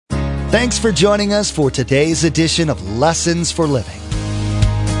Thanks for joining us for today's edition of Lessons for Living.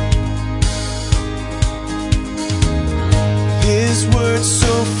 His word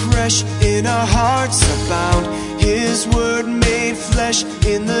so fresh in our hearts abound. His word made flesh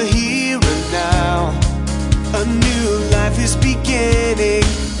in the here and now. A new life is beginning.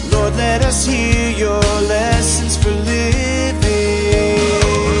 Lord, let us hear your lessons for living.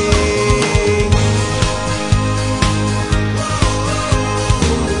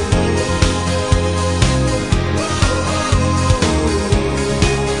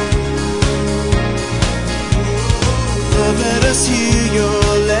 Lord, let us hear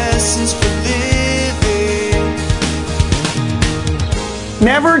your lessons for living.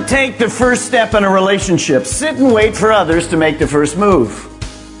 Never take the first step in a relationship. Sit and wait for others to make the first move.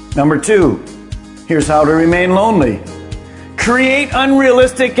 Number 2, here's how to remain lonely. Create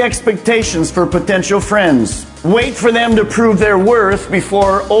unrealistic expectations for potential friends. Wait for them to prove their worth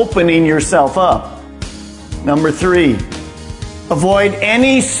before opening yourself up. Number 3, avoid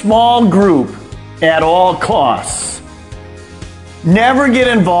any small group at all costs. Never get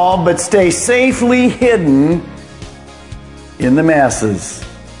involved, but stay safely hidden in the masses.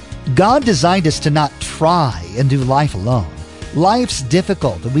 God designed us to not try and do life alone. Life's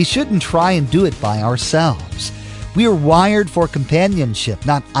difficult, and we shouldn't try and do it by ourselves. We are wired for companionship,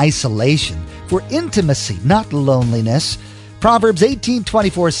 not isolation, for intimacy, not loneliness. Proverbs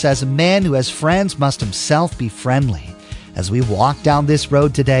 18:24 says, "A man who has friends must himself be friendly." As we walk down this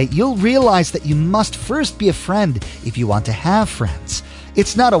road today, you'll realize that you must first be a friend if you want to have friends.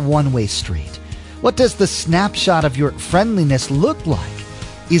 It's not a one-way street. What does the snapshot of your friendliness look like?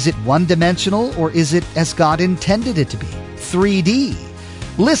 Is it one-dimensional, or is it as God intended it to be? 3D.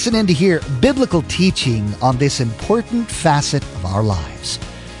 Listen in to hear biblical teaching on this important facet of our lives.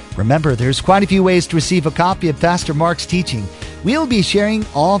 Remember, there's quite a few ways to receive a copy of Pastor Mark's teaching. We'll be sharing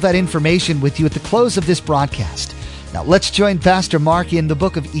all that information with you at the close of this broadcast. Now let's join Pastor Mark in the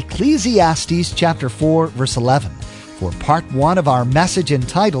book of Ecclesiastes chapter 4, verse 11, for part 1 of our message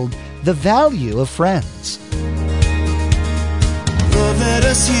entitled, The Value of Friends. Lord, let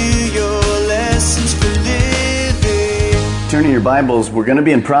us hear your lessons for living. Turn in your Bibles. We're going to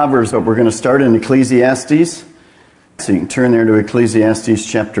be in Proverbs, but we're going to start in Ecclesiastes. So you can turn there to Ecclesiastes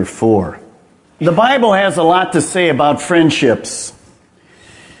chapter 4. The Bible has a lot to say about friendships.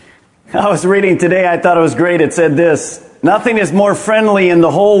 I was reading today, I thought it was great. It said this: nothing is more friendly in the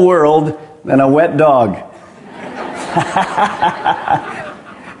whole world than a wet dog.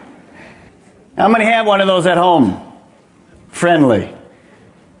 How many have one of those at home? Friendly.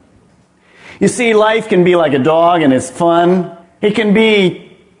 You see, life can be like a dog, and it's fun. It can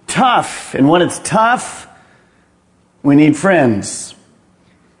be tough, and when it's tough, we need friends.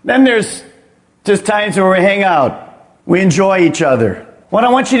 Then there's just times where we hang out. We enjoy each other. What I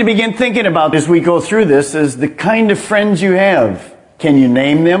want you to begin thinking about as we go through this is the kind of friends you have. Can you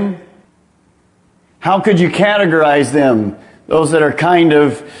name them? How could you categorize them? Those that are kind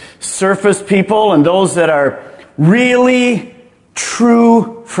of surface people and those that are really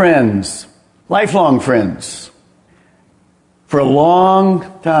true friends. Lifelong friends. For a long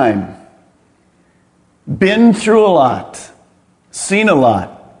time. Been through a lot. Seen a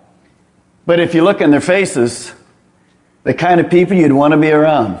lot. But if you look in their faces, the kind of people you'd want to be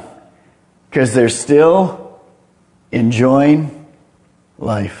around. Because they're still enjoying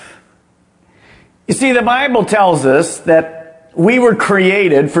life. You see, the Bible tells us that we were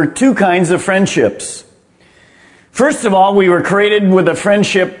created for 2 kinds of friendships. First of all, we were created with a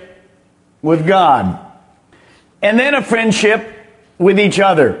friendship with God. And then a friendship with each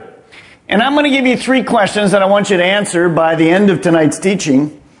other. And I'm going to give you 3 questions that I want you to answer by the end of tonight's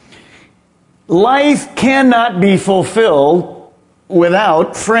teaching. Life cannot be fulfilled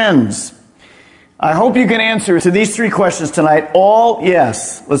without friends. I hope you can answer to these 3 questions tonight. All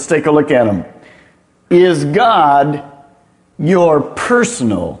yes. Let's take a look at them. Is God your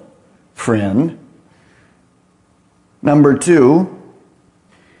personal friend? Number 2,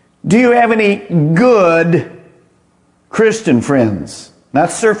 do you have any good Christian friends?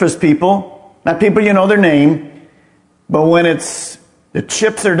 Not surface people, not people you know their name, but when the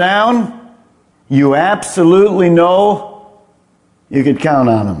chips are down, you absolutely know you could count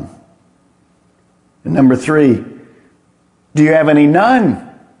on them. And number 3, do you have any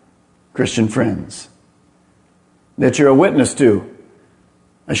non-Christian friends that you're a witness to,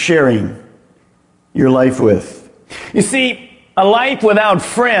 a sharing your life with? You see, a life without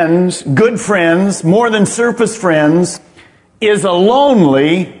friends, good friends, more than surface friends, is a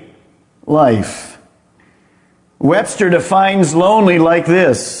lonely life. Webster defines lonely like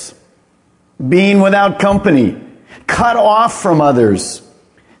this: being without company, cut off from others,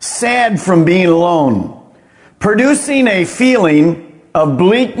 sad from being alone, producing a feeling of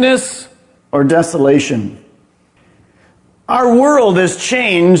bleakness or desolation. Our world has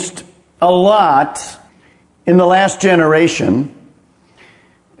changed a lot in the last generation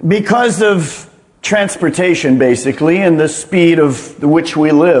because of transportation, basically, and the speed of which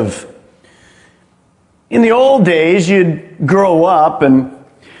we live. In the old days, you'd grow up and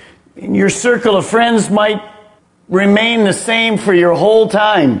your circle of friends might remain the same for your whole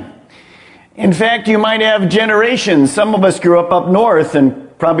time. In fact, you might have generations. Some of us grew up north,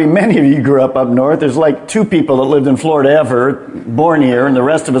 and probably many of you grew up north. There's like 2 people that lived in Florida ever, born here, and the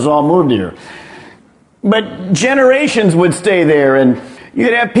rest of us all moved here. But generations would stay there, and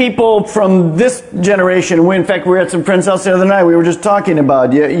you'd have people from this generation. In fact, we were at some friend's house the other night. We were just talking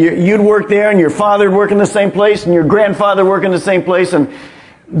about you'd work there, and your father would work in the same place, and your grandfather would work in the same place, and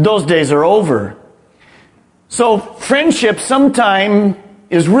those days are over. So friendship sometimes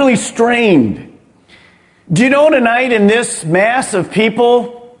is really strained. Do you know tonight in this mass of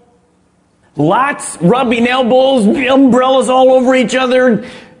people, lots rubbing elbows, umbrellas all over each other,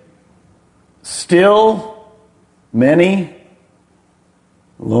 still many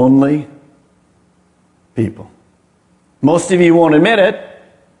lonely people. Most of you won't admit it,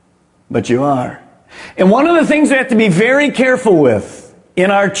 but you are. And one of the things we have to be very careful with in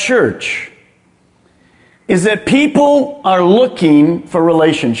our church is that people are looking for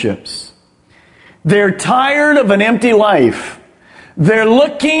relationships. They're tired of an empty life. They're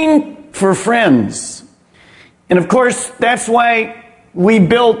looking for friends. And of course, that's why we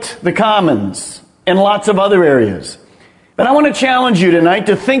built the Commons and lots of other areas. But I want to challenge you tonight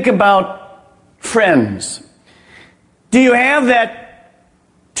to think about friends. Do you have that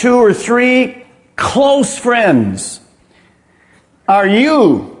 2 or 3 close friends? Are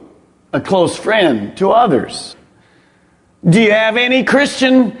you a close friend to others? Do you have any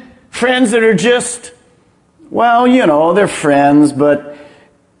Christian friends that are just, well, you know, they're friends,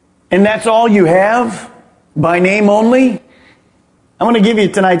 and that's all you have? By name only? I want to give you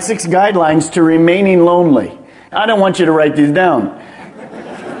tonight 6 guidelines to remaining lonely. I don't want you to write these down,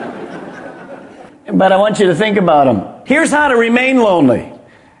 but I want you to think about them. Here's how to remain lonely.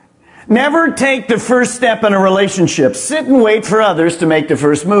 Never take the first step in a relationship. Sit and wait for others to make the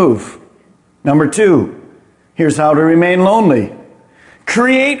first move. Number 2, here's how to remain lonely.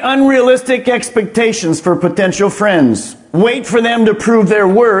 Create unrealistic expectations for potential friends. Wait for them to prove their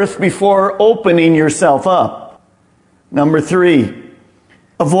worth before opening yourself up. Number 3,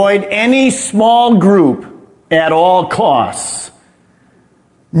 avoid any small group at all costs.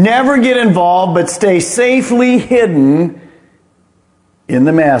 Never get involved, but stay safely hidden in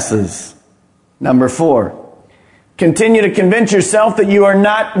the masses. Number 4, continue to convince yourself that you are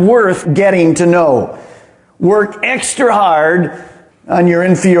not worth getting to know. Work extra hard on your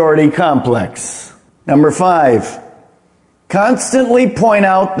inferiority complex. Number 5, constantly point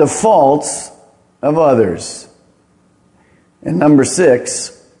out the faults of others. And number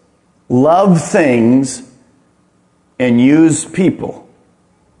 6, love things and use people.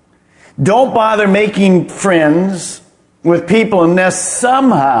 Don't bother making friends with people unless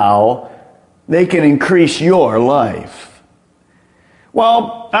somehow they can increase your life.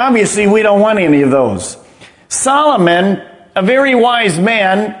 Well, obviously we don't want any of those. Solomon, a very wise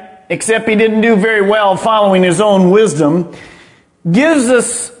man, except he didn't do very well following his own wisdom, gives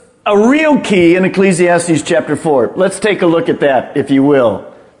us a real key in Ecclesiastes chapter 4. Let's take a look at that, if you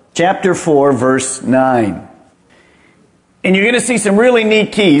will. Chapter 4, verse 9. And you're going to see some really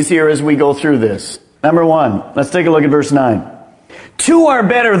neat keys here as we go through this. Number 1, let's take a look at verse 9. 2 are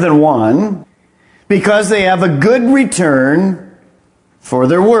better than 1 because they have a good return for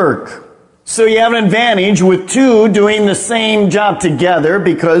their work. So you have an advantage with 2 doing the same job together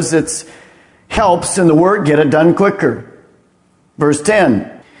because it helps in the work get it done quicker. Verse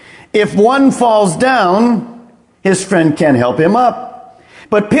 10. If one falls down, his friend can help him up.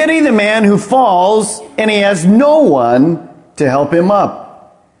 But pity the man who falls and he has no one to help him up.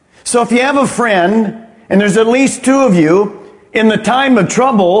 So if you have a friend and there's at least 2 of you, in the time of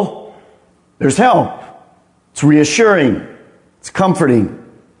trouble, there's help. It's reassuring. It's comforting.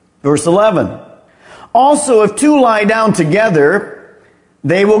 Verse 11. Also, if 2 lie down together,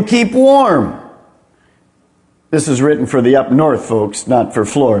 they will keep warm. This is written for the up north folks, not for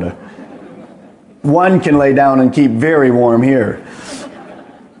Florida. 1 can lay down and keep very warm here.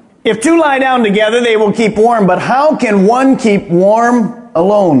 If 2 lie down together, they will keep warm. But how can 1 keep warm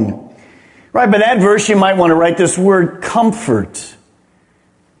alone? Right, by that verse, you might want to write this word comfort.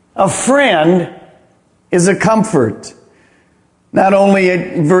 A friend is a comfort. Not only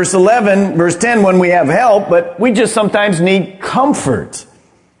at verse 11, verse 10, when we have help, but we just sometimes need comfort.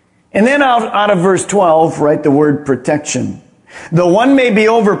 And then out of verse 12, write the word protection. Though one may be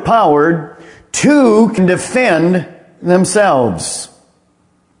overpowered, two can defend themselves.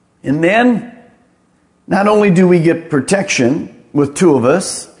 And then, not only do we get protection with two of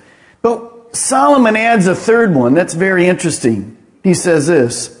us, but Solomon adds a third one that's very interesting. He says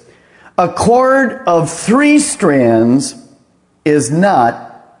this, a cord of 3 strands is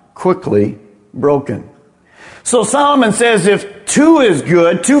not quickly broken. So Solomon says if 2 is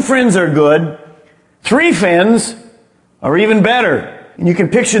good, 2 friends are good, 3 friends are even better. And you can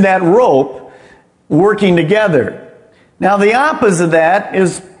picture that rope working together. Now the opposite of that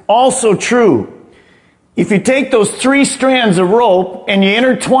is also true. If you take those 3 strands of rope and you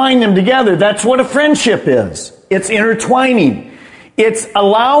intertwine them together, that's what a friendship is. It's intertwining. It's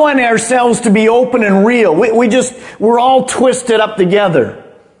allowing ourselves to be open and real. We're all twisted up together.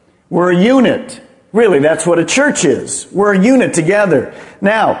 We're a unit. Really, that's what a church is. We're a unit together.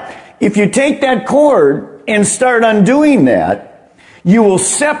 Now, if you take that cord and start undoing that, you will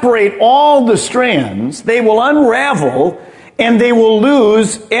separate all the strands, they will unravel, and they will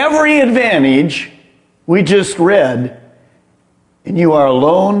lose every advantage we just read, and you are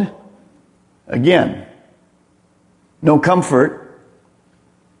alone again. No comfort,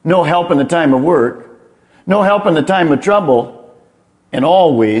 no help in the time of work, no help in the time of trouble, and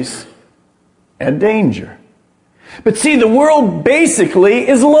always at danger. But see, the world basically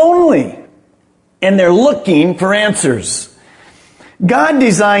is lonely, and they're looking for answers. God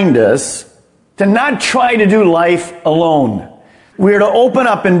designed us to not try to do life alone. We are to open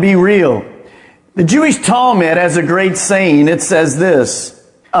up and be real. The Jewish Talmud has a great saying. It says this,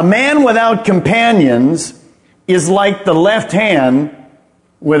 a man without companions is like the left hand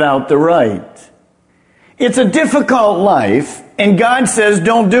without the right. It's a difficult life, and God says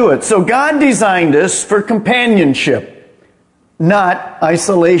don't do it. So God designed us for companionship, not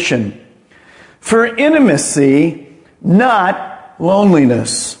isolation. For intimacy, not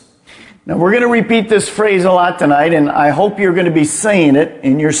loneliness. Now we're going to repeat this phrase a lot tonight, and I hope you're going to be saying it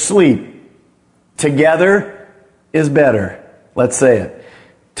in your sleep. Together is better. Let's say it.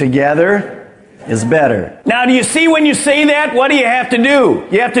 Together is better. Now do you see when you say that, what do you have to do?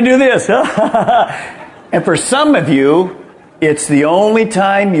 You have to do this. And for some of you, it's the only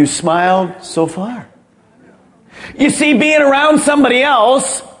time you smiled so far. You see, being around somebody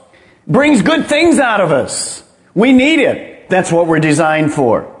else brings good things out of us. We need it. That's what we're designed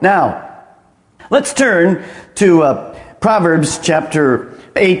for. Now, let's turn to Proverbs chapter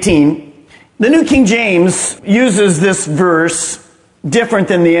 18. The New King James uses this verse different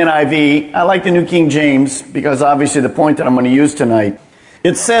than the NIV. I like the New King James because obviously the point that I'm going to use tonight.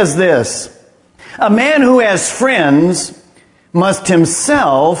 It says this, a man who has friends must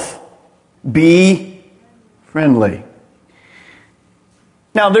himself be friendly.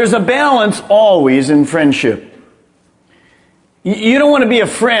 Now, there's a balance always in friendship. You don't want to be a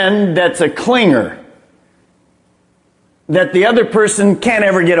friend that's a clinger, that the other person can't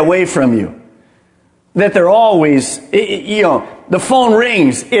ever get away from you. That they're always, the phone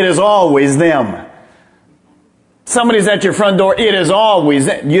rings, it is always them. Somebody's at your front door, it is always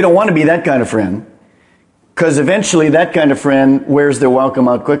them. You don't want to be that kind of friend, because eventually that kind of friend wears their welcome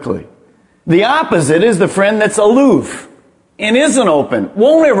out quickly. The opposite is the friend that's aloof and isn't open,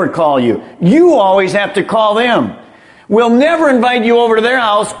 won't ever call you. You always have to call them. Will never invite you over to their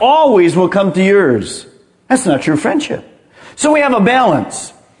house, always will come to yours. That's not true friendship. So we have a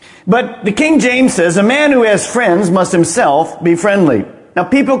balance. But the King James says, a man who has friends must himself be friendly. Now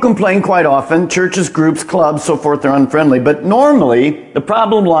people complain quite often, churches, groups, clubs, so forth, they're unfriendly. But normally, the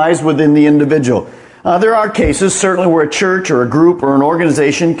problem lies within the individual. There are cases, certainly, where a church or a group or an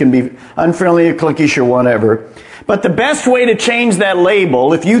organization can be unfriendly or cliquish or whatever. But the best way to change that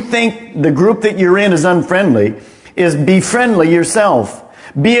label, if you think the group that you're in is unfriendly, is be friendly yourself.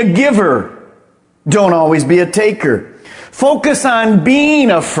 Be a giver. Don't always be a taker. Focus on being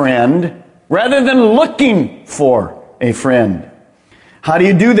a friend rather than looking for a friend. How do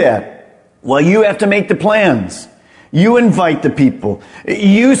you do that? Well, you have to make the plans. You invite the people.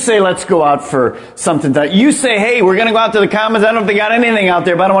 You say, let's go out for something. You say, hey, we're going to go out to the Commons. I don't know if they got anything out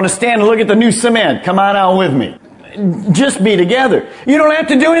there, but I want to stand and look at the new cement. Come on out with me. Just be together. You don't have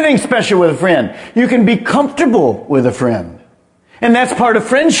to do anything special with a friend. You can be comfortable with a friend. And that's part of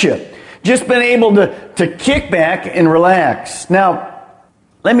friendship. Just been able to kick back and relax. Now,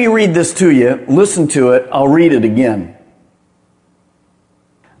 let me read this to you. Listen to it. I'll read it again.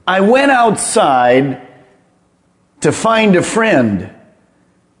 I went outside to find a friend,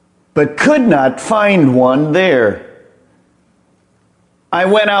 but could not find one there. I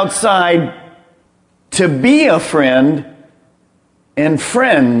went outside to be a friend, and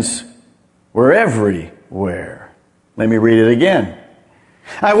friends were everywhere. Let me read it again.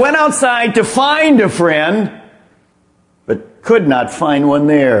 I went outside to find a friend, but could not find one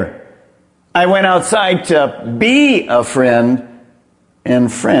there. I went outside to be a friend,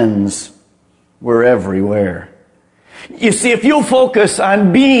 and friends were everywhere. You see, if you'll focus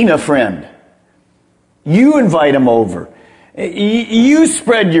on being a friend, you invite them over. You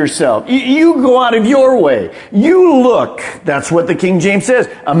spread yourself. You go out of your way. You look. That's what the King James says.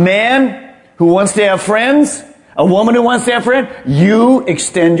 A man who wants to have friends, a woman who wants to have friends, you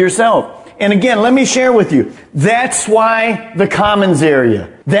extend yourself. And again, let me share with you. That's why the Commons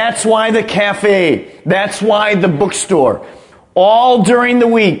area. That's why the cafe. That's why the bookstore. All during the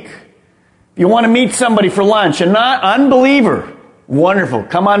week. If you want to meet somebody for lunch, a unbeliever, wonderful.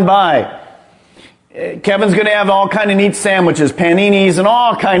 Come on by. Kevin's going to have all kind of neat sandwiches, paninis, and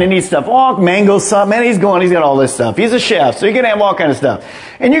all kind of neat stuff. All mango stuff. Man, he's got all this stuff. He's a chef, so you're going to have all kind of stuff.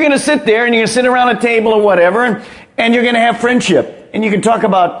 And you're going to sit there, and you're going to sit around a table or whatever, and you're going to have friendship. And you can talk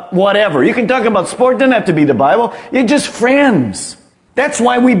about whatever. You can talk about sport. It doesn't have to be the Bible. You're just friends. That's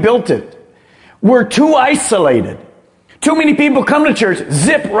why we built it. We're too isolated. Too many people come to church,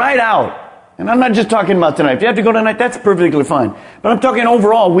 zip right out. And I'm not just talking about tonight. If you have to go tonight, that's perfectly fine. But I'm talking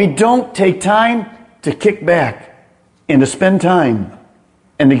overall. We don't take time to kick back and to spend time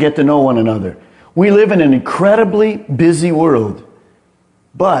and to get to know one another. We live in an incredibly busy world,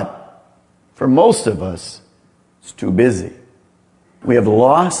 but for most of us, it's too busy. We have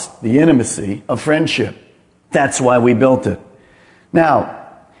lost the intimacy of friendship. That's why we built it. Now,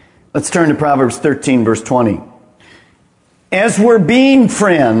 let's turn to Proverbs 13, verse 20. As we're being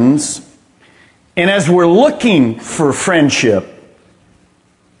friends, and as we're looking for friendship,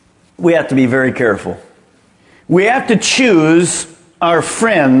 we have to be very careful. We have to choose our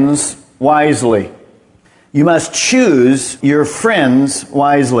friends wisely. You must choose your friends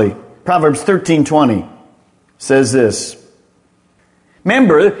wisely. Proverbs 13:20 says this.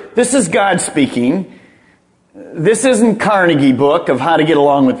 Remember, this is God speaking. This isn't Carnegie book of how to get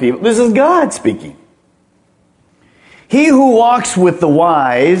along with people. This is God speaking. He who walks with the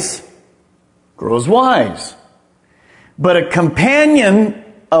wise grows wise, but a companion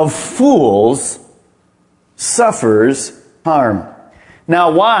of fools suffers harm.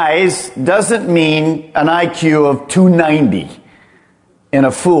 Now, wise doesn't mean an IQ of 290 and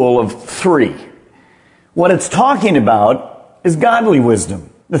a fool of 3. What it's talking about is godly wisdom,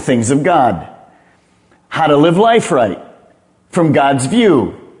 the things of God, how to live life right from God's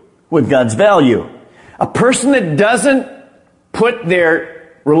view, with God's value. A person that doesn't put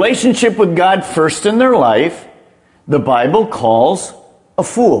their relationship with God first in their life, the Bible calls a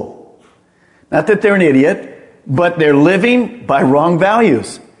fool. Not that they're an idiot, but they're living by wrong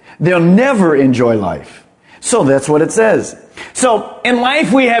values. They'll never enjoy life. So that's what it says. So in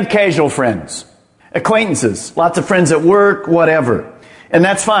life we have casual friends, acquaintances, lots of friends at work, whatever. And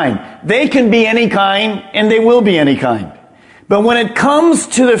that's fine. They can be any kind, and they will be any kind. But when it comes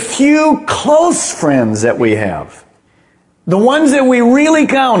to the few close friends that we have, the ones that we really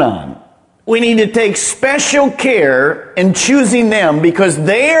count on, we need to take special care in choosing them, because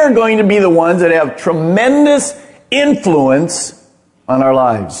they are going to be the ones that have tremendous influence on our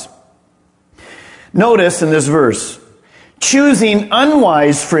lives. Notice in this verse, choosing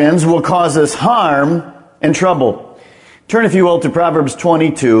unwise friends will cause us harm and trouble. Turn, if you will, to Proverbs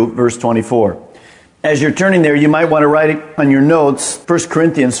 22, verse 24. As you're turning there, you might want to write it on your notes, 1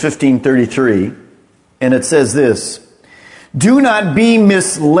 Corinthians 15:33, and it says this: do not be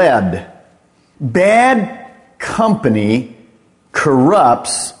misled. Bad company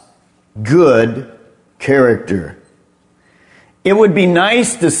corrupts good character. It would be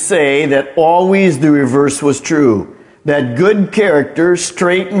nice to say that always the reverse was true, that good character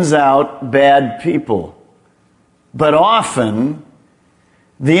straightens out bad people. But often,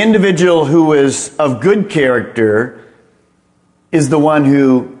 the individual who is of good character is the one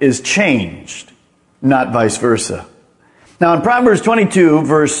who is changed, not vice versa. Now in Proverbs 22,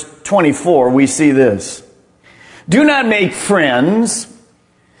 verse 24, we see this. Do not make friends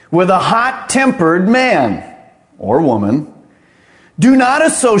with a hot-tempered man or woman. Do not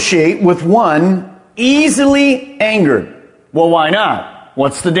associate with one easily angered. Well, why not?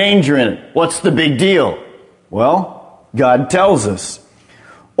 What's the danger in it? What's the big deal? Well, God tells us.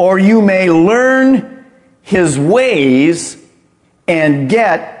 Or you may learn his ways and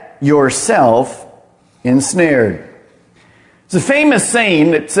get yourself ensnared. It's a famous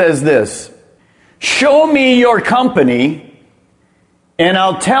saying that says this: show me your company and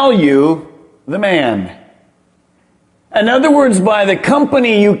I'll tell you the man. In other words, by the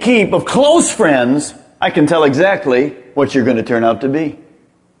company you keep of close friends, I can tell exactly what you're going to turn out to be.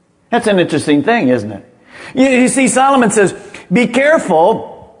 That's an interesting thing, isn't it? You see, Solomon says, be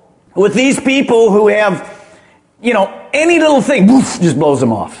careful with these people who have, any little thing, just blows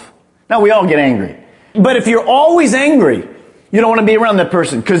them off. Now, we all get angry. But if you're always angry, you don't want to be around that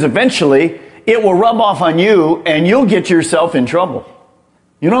person, because eventually it will rub off on you and you'll get yourself in trouble.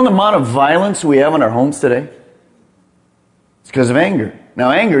 You know the amount of violence we have in our homes today? It's because of anger.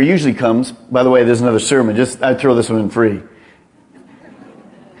 Now, anger usually comes, by the way, there's another sermon, I throw this one in free.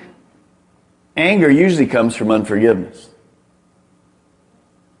 Anger usually comes from unforgiveness.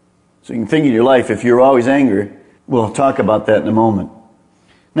 So you can think in your life, if you're always angry, we'll talk about that in a moment.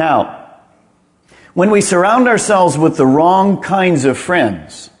 Now, when we surround ourselves with the wrong kinds of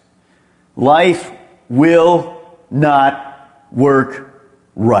friends, life will not work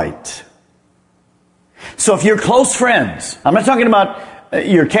right. So if your close friends, I'm not talking about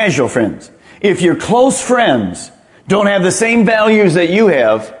your casual friends, if your close friends don't have the same values that you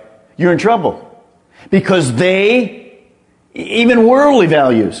have, you're in trouble. Because they, even worldly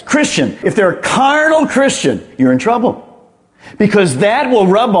values, Christian, if they're a carnal Christian, you're in trouble. Because that will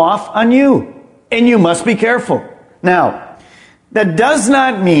rub off on you. And you must be careful. Now, that does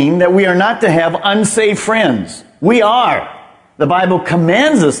not mean that we are not to have unsaved friends. We are. The Bible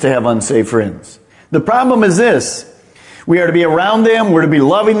commands us to have unsaved friends. The problem is this. We are to be around them. We're to be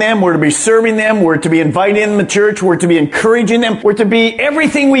loving them. We're to be serving them. We're to be inviting them to church. We're to be encouraging them. We're to be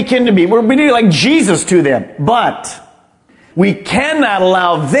everything we can to be. We're to be like Jesus to them. But we cannot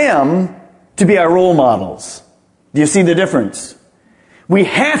allow them to be our role models. Do you see the difference? We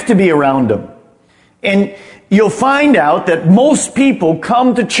have to be around them. And you'll find out that most people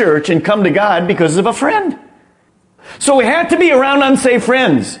come to church and come to God because of a friend. So we have to be around unsaved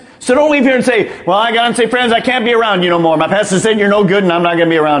friends. So don't leave here and say, well, I got unsaved friends, I can't be around you no more. My pastor said you're no good and I'm not going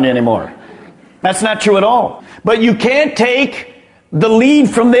to be around you anymore. That's not true at all. But you can't take the lead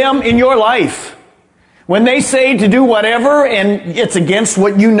from them in your life. When they say to do whatever and it's against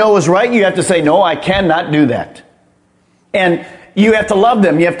what you know is right, you have to say, no, I cannot do that. And you have to love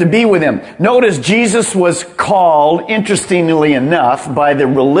them. You have to be with them. Notice Jesus was called, interestingly enough, by the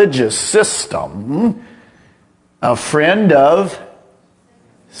religious system, a friend of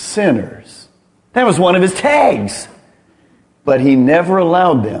sinners. That was one of his tags. But he never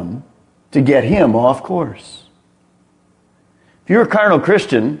allowed them to get him off course. If you're a carnal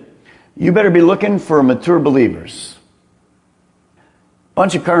Christian, you better be looking for mature believers. A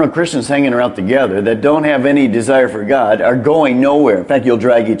bunch of carnal Christians hanging around together that don't have any desire for God are going nowhere. In fact, you'll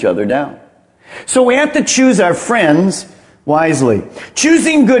drag each other down. So we have to choose our friends wisely.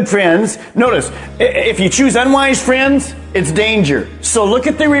 Choosing good friends, notice, if you choose unwise friends, it's danger. So look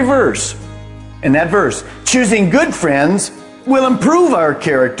at the reverse in that verse. Choosing good friends will improve our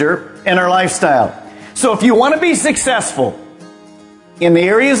character and our lifestyle. So if you want to be successful in the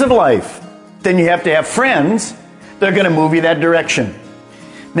areas of life, then you have to have friends that are going to move you that direction.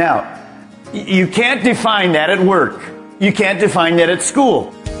 Now, you can't define that at work. You can't define that at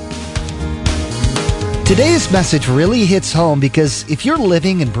school. Today's message really hits home because if you're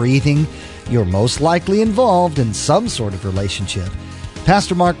living and breathing, you're most likely involved in some sort of relationship.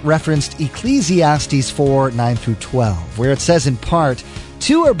 Pastor Mark referenced Ecclesiastes 4, 9 through 12, where it says in part,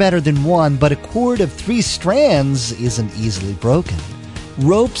 2 are better than 1, but a cord of 3 strands isn't easily broken.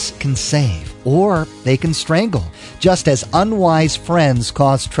 Ropes can save, or they can strangle, just as unwise friends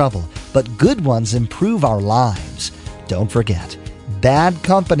cause trouble, but good ones improve our lives. Don't forget, bad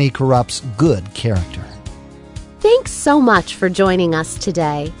company corrupts good character. Thanks so much for joining us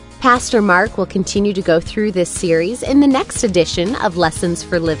today. Pastor Mark will continue to go through this series in the next edition of Lessons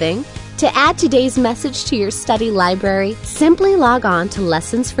for Living. To add today's message to your study library, simply log on to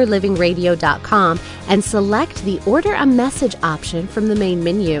lessonsforlivingradio.com and select the Order a Message option from the main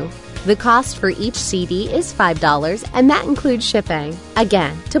menu. The cost for each CD is $5, and that includes shipping.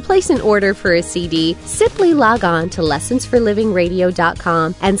 Again, to place an order for a CD, simply log on to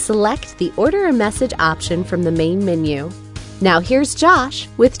lessonsforlivingradio.com and select the Order a Message option from the main menu. Now here's Josh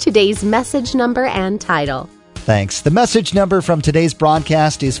with today's message number and title. Thanks. The message number from today's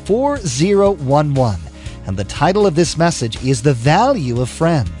broadcast is 4011, and the title of this message is The Value of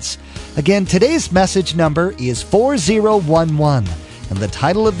Friends. Again, today's message number is 4011, and the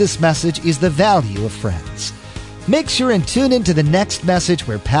title of this message is The Value of Friends. Make sure and tune into the next message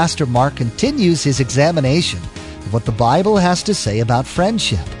where Pastor Mark continues his examination of what the Bible has to say about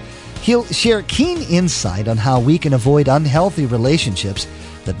friendship. He'll share keen insight on how we can avoid unhealthy relationships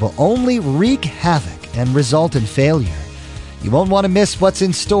that will only wreak havoc and result in failure. You won't want to miss what's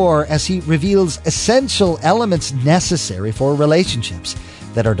in store as he reveals essential elements necessary for relationships.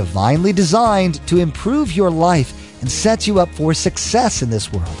 that are divinely designed to improve your life and set you up for success in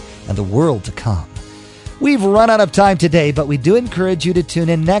this world and the world to come. We've run out of time today, but we do encourage you to tune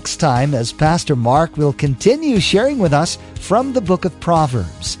in next time as Pastor Mark will continue sharing with us from the book of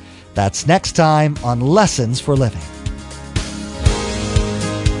Proverbs. That's next time on Lessons for Living.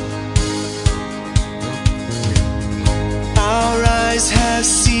 Our eyes have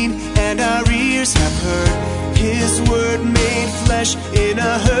seen and our ears have heard His word made flesh in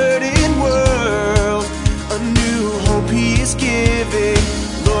a hurting world. A new hope He is giving.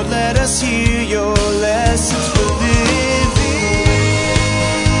 Lord, let us hear